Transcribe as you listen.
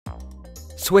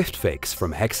SwiftFix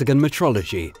from Hexagon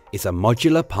Metrology is a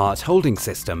modular part holding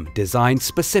system designed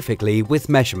specifically with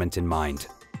measurement in mind.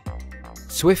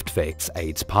 SwiftFix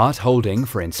aids part holding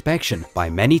for inspection by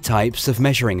many types of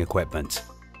measuring equipment,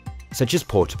 such as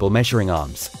portable measuring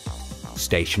arms,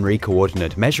 stationary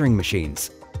coordinate measuring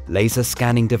machines, laser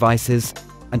scanning devices,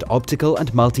 and optical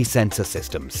and multi-sensor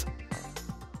systems.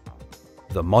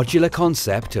 The modular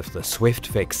concept of the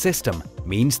SwiftFix system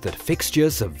means that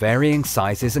fixtures of varying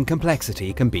sizes and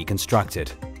complexity can be constructed.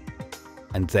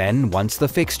 And then, once the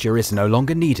fixture is no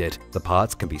longer needed, the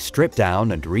parts can be stripped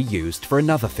down and reused for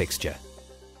another fixture.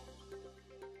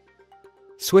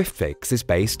 SwiftFix is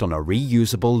based on a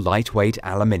reusable lightweight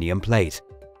aluminium plate,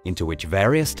 into which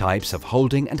various types of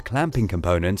holding and clamping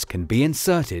components can be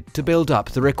inserted to build up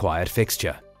the required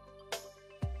fixture.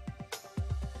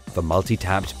 The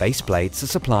multi-tapped base plates are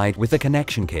supplied with a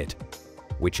connection kit,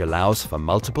 which allows for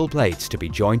multiple plates to be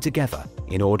joined together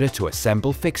in order to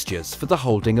assemble fixtures for the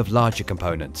holding of larger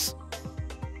components.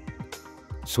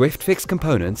 SwiftFix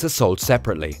components are sold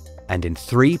separately and in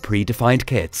 3 predefined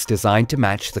kits designed to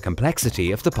match the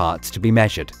complexity of the parts to be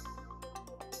measured.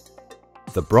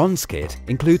 The bronze kit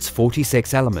includes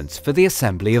 46 elements for the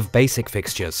assembly of basic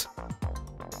fixtures.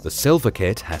 The silver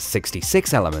kit has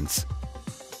 66 elements,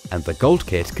 and the gold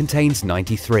kit contains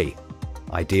 93,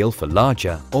 ideal for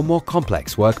larger or more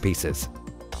complex workpieces.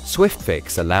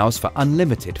 SwiftFix allows for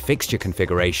unlimited fixture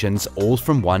configurations all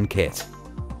from one kit.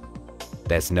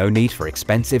 There's no need for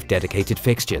expensive dedicated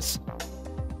fixtures.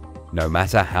 No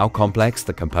matter how complex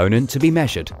the component to be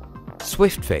measured,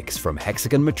 SwiftFix from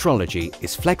Hexagon Metrology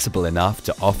is flexible enough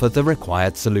to offer the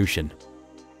required solution.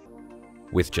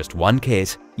 With just one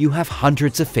kit, you have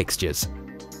hundreds of fixtures.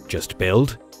 Just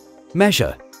build,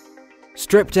 measure,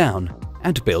 strip down,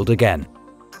 and build again.